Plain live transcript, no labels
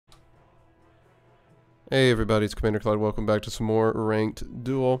Hey everybody, it's Commander Clyde. Welcome back to some more ranked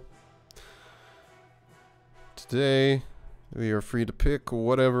Duel. Today, we are free to pick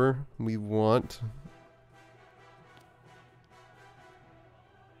whatever we want.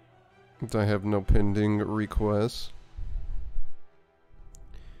 I have no pending requests.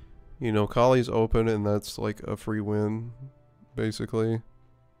 You know, Kali's open and that's like a free win, basically.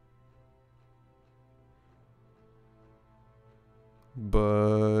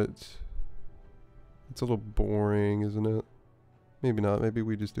 But it's a little boring, isn't it? Maybe not. Maybe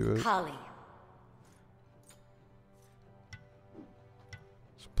we just do it. Kali.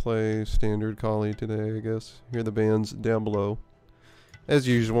 Let's play standard Kali today, I guess. Hear the bands down below. As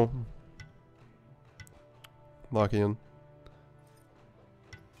usual. Lock in.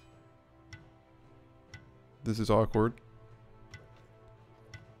 This is awkward.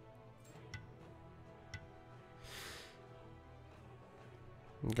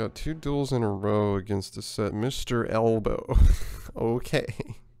 Got 2 duels in a row against the set Mr. Elbow. Okay.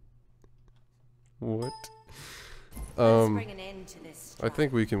 What? I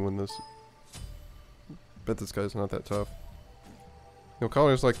think we can win this. Bet this guy's not that tough. You know,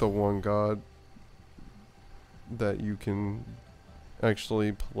 Collar's like the one god that you can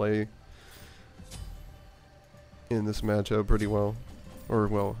actually play in this matchup pretty well. Or,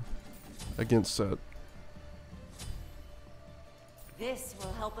 well, against set. This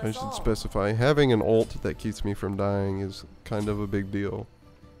will help us I should all. specify, having an ult that keeps me from dying is kind of a big deal.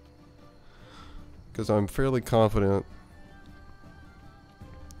 Because I'm fairly confident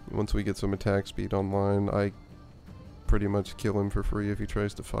once we get some attack speed online, I pretty much kill him for free if he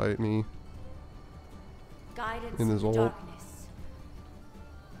tries to fight me Guidance in his ult. darkness.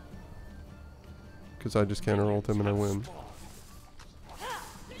 Because I just counter ult him and I win.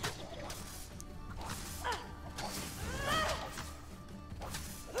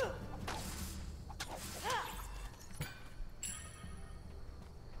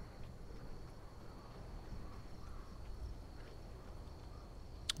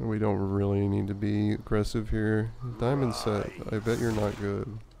 We don't really need to be aggressive here. Diamond set, I bet you're not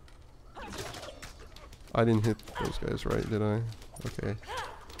good. I didn't hit those guys right, did I? Okay.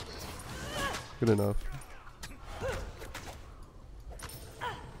 Good enough. I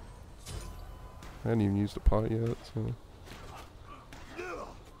hadn't even used the pot yet, so.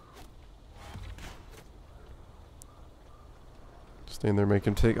 Stand there, make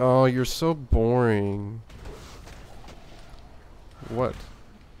him take. Oh, you're so boring. What?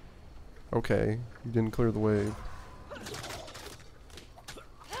 Okay, you didn't clear the wave.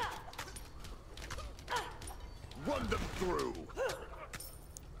 Run them through.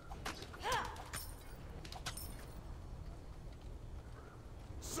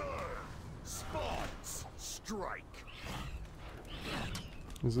 Sir, spots, strike.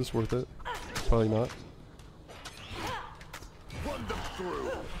 Is this worth it? Probably not. Run them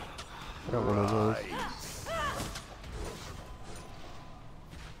through. Got one of those.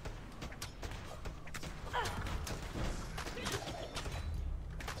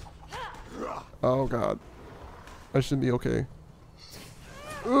 Oh god. I should be okay.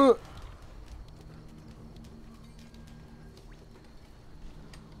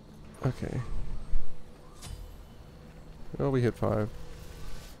 Okay. Oh, we hit 5.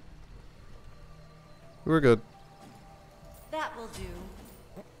 We're good. That will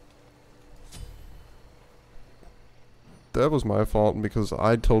do. That was my fault because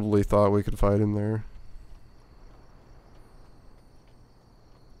I totally thought we could fight in there.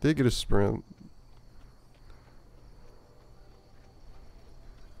 Did get a sprint.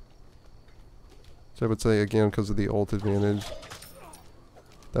 So I would say again because of the ult advantage.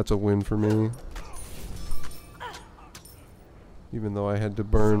 That's a win for me. Even though I had to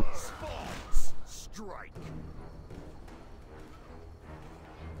burn. Spots, strike.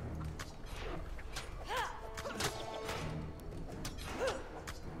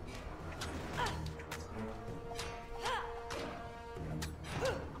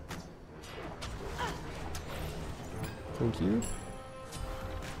 Thank you.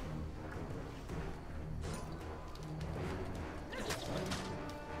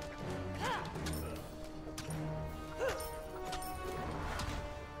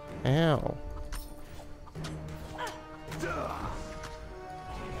 Ow.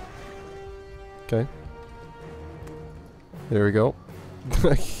 Okay. There we go.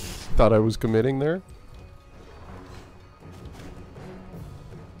 I thought I was committing there.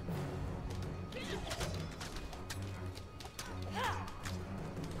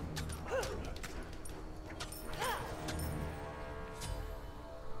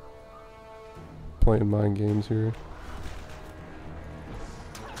 Playing mind games here.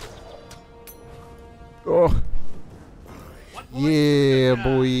 Oh. Yeah,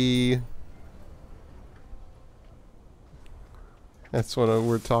 boy. That's what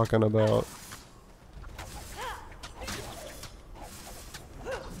we're talking about.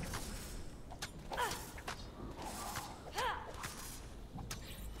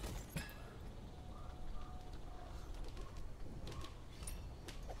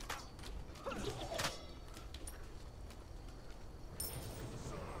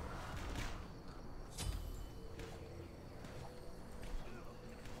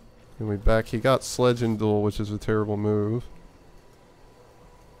 And we back. He got Sledge and Duel, which is a terrible move.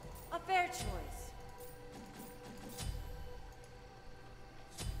 A fair choice.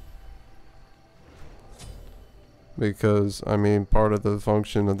 Because, I mean, part of the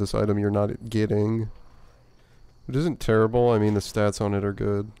function of this item you're not getting. It isn't terrible. I mean, the stats on it are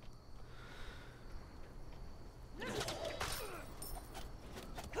good.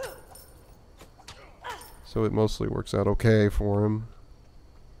 So it mostly works out okay for him.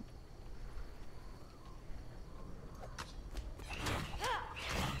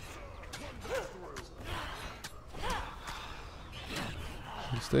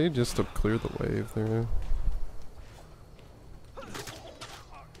 Stay just to clear the wave there.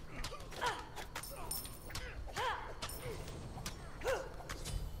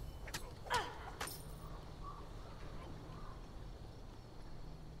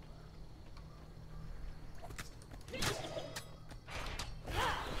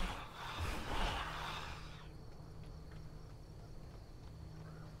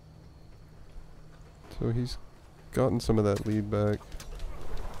 So he's gotten some of that lead back.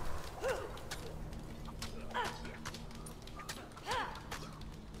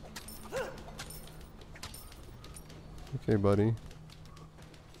 Okay, buddy.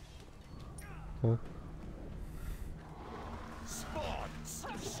 Huh?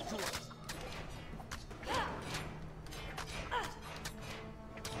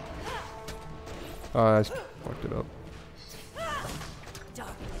 I fucked it up.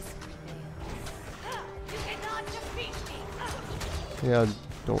 Darkness prevails. You cannot defeat me. Yeah, I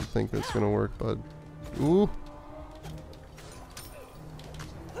don't think that's gonna work, bud. Ooh.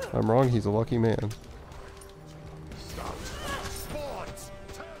 I'm wrong, he's a lucky man.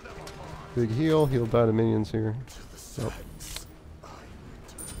 Big heal, he'll die to minions here. Yep.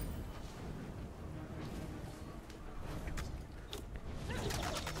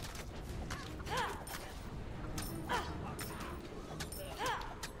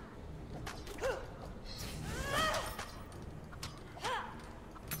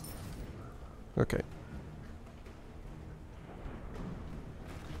 Okay.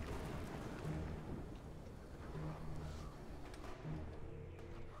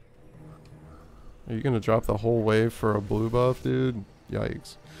 Are you gonna drop the whole wave for a blue buff, dude?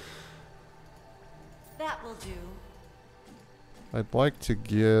 Yikes. That will do. I'd like to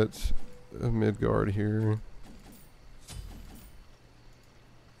get a Midgard here.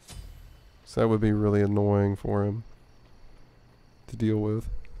 So that would be really annoying for him to deal with.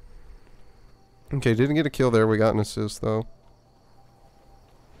 Okay, didn't get a kill there. We got an assist though.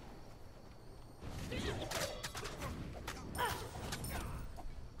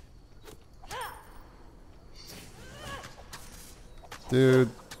 Dude.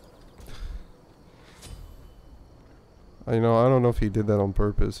 I don't know if he did that on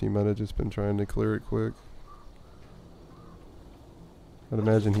purpose. He might have just been trying to clear it quick. I'd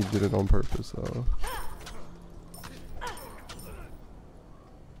imagine he did it on purpose though.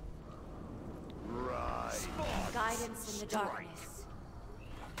 Guidance in the darkness.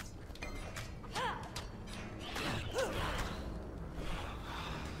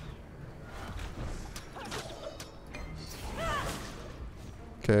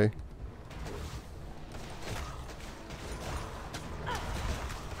 Okay.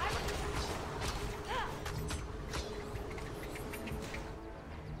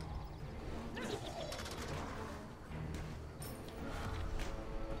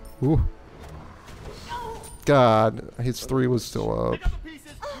 Ooh. God, his 3 was still up. Pick up the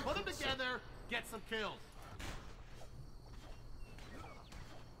pieces, put them together, get some kills.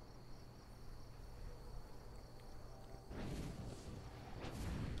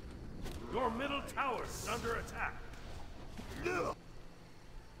 Your middle tower is under attack.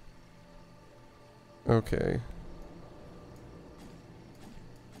 Okay.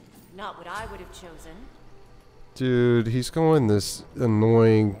 Not what I would have chosen. Dude, he's going this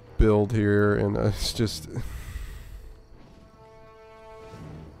annoying build here, and it's just...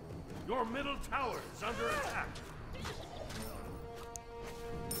 Your middle tower is under attack.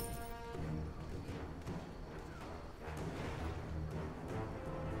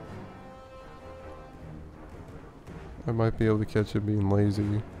 I might be able to catch it being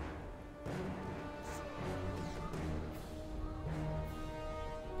lazy.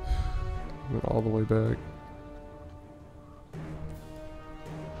 Went all the way back.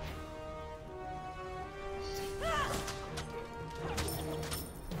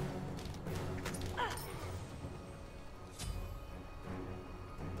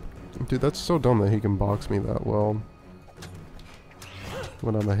 Dude, that's so dumb that he can box me that well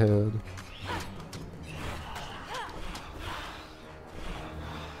when I'm ahead.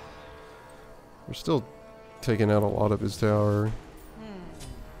 We're still taking out a lot of his tower.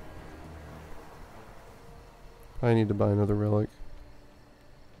 I need to buy another relic.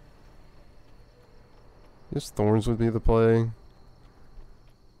 Guess thorns would be the play.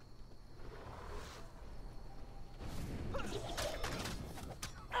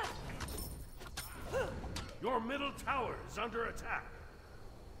 Your middle tower is under attack.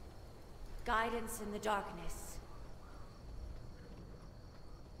 Guidance in the darkness.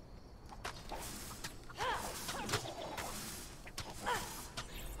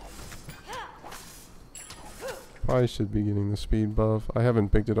 Probably should be getting the speed buff. I haven't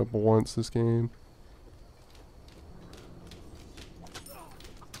picked it up once this game.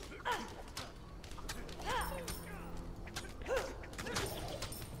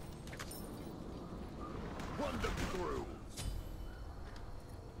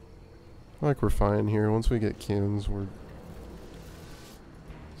 Like we're fine here. Once we get Kins, we're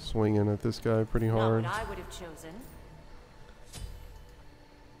swinging at this guy pretty hard. Not what I would have chosen.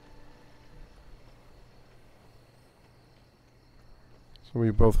 So we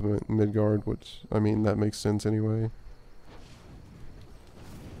both went Midgard, which, I mean, that makes sense anyway.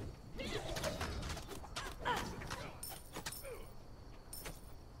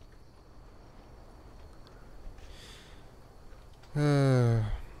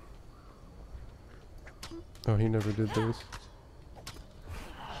 Oh, he never did this.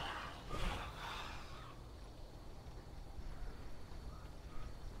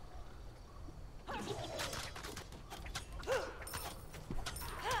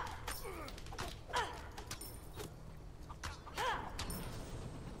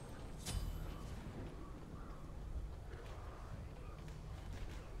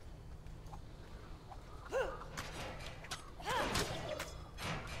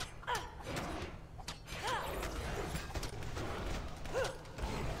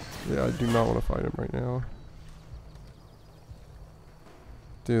 Yeah, I do not want to fight him right now.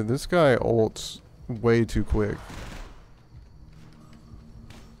 Dude, this guy ults way too quick.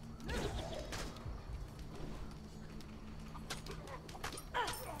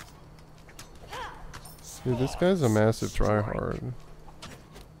 Dude, this guy's a massive tryhard.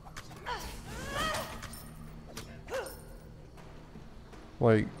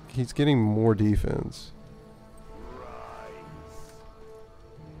 Like, he's getting more defense.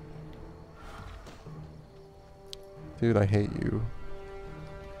 Dude, I hate you.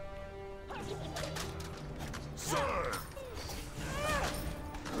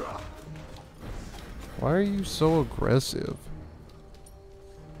 Why are you so aggressive?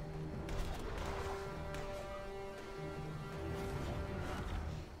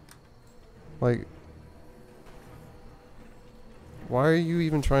 Like, why are you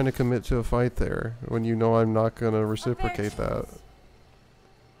even trying to commit to a fight there when you know I'm not gonna reciprocate that?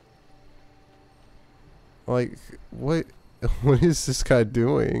 Like, what is this guy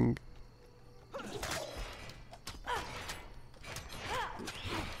doing?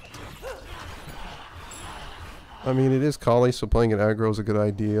 I mean, it is Kali, so playing it aggro is a good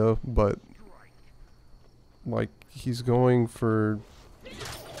idea, but like, he's going for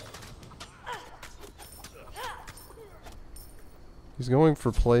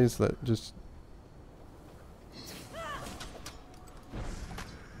plays that just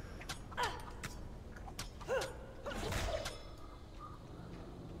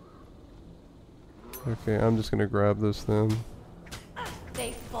okay, I'm just gonna grab this then.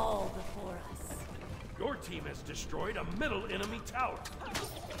 They fall before us. Your team has destroyed a middle enemy tower.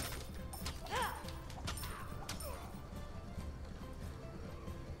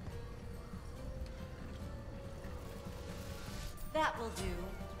 That will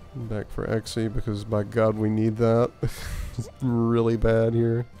do. Back for Exy because by God we need that. It's really bad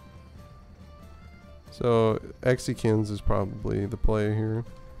here. So Exykins is probably the play here.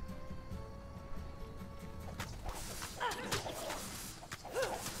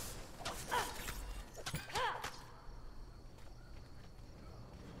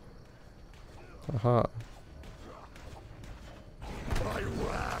 Aha. My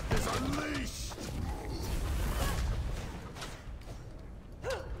wrath is unleashed.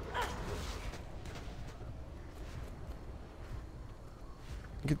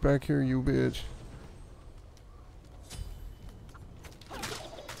 Get back here, you bitch.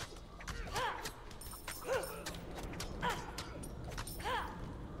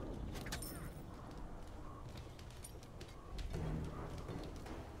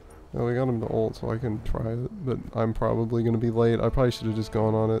 Well, we got him to ult, so I can try it, but I'm probably going to be late. I probably should have just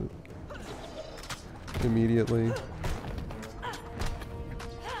gone on it immediately.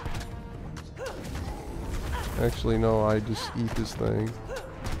 Actually, no, I just eat this thing.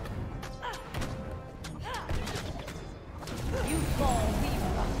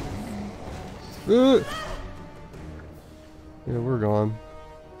 Yeah, we're gone.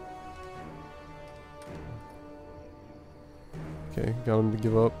 Okay, got him to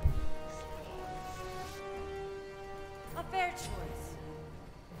give up. A fair choice.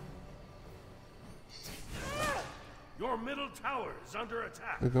 Your middle tower is under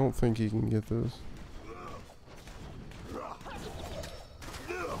attack. I don't think he can get this.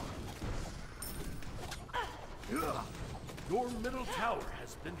 Your middle tower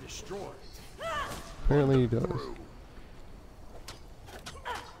has been destroyed. Apparently he does.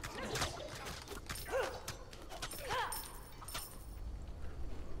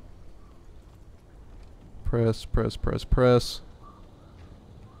 Press, press, press, press.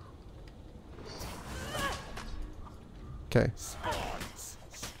 Okay.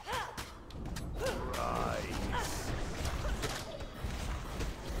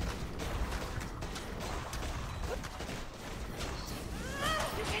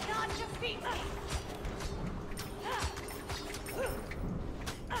 You cannot defeat me.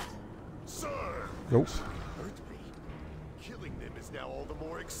 Sir! Nope. Hurt me. Killing them is now all the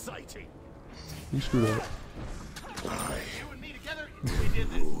more exciting. You screwed up. You and me together, we did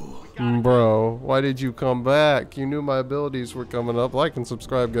this. Bro, why did you come back? You knew my abilities were coming up. Like and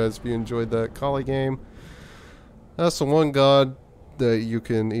subscribe, guys, if you enjoyed that Kali game. That's the one god that you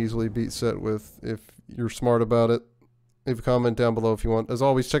can easily beat Set with if you're smart about it. Leave a comment down below if you want. As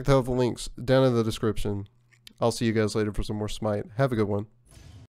always, check out the links down in the description. I'll see you guys later for some more Smite. Have a good one.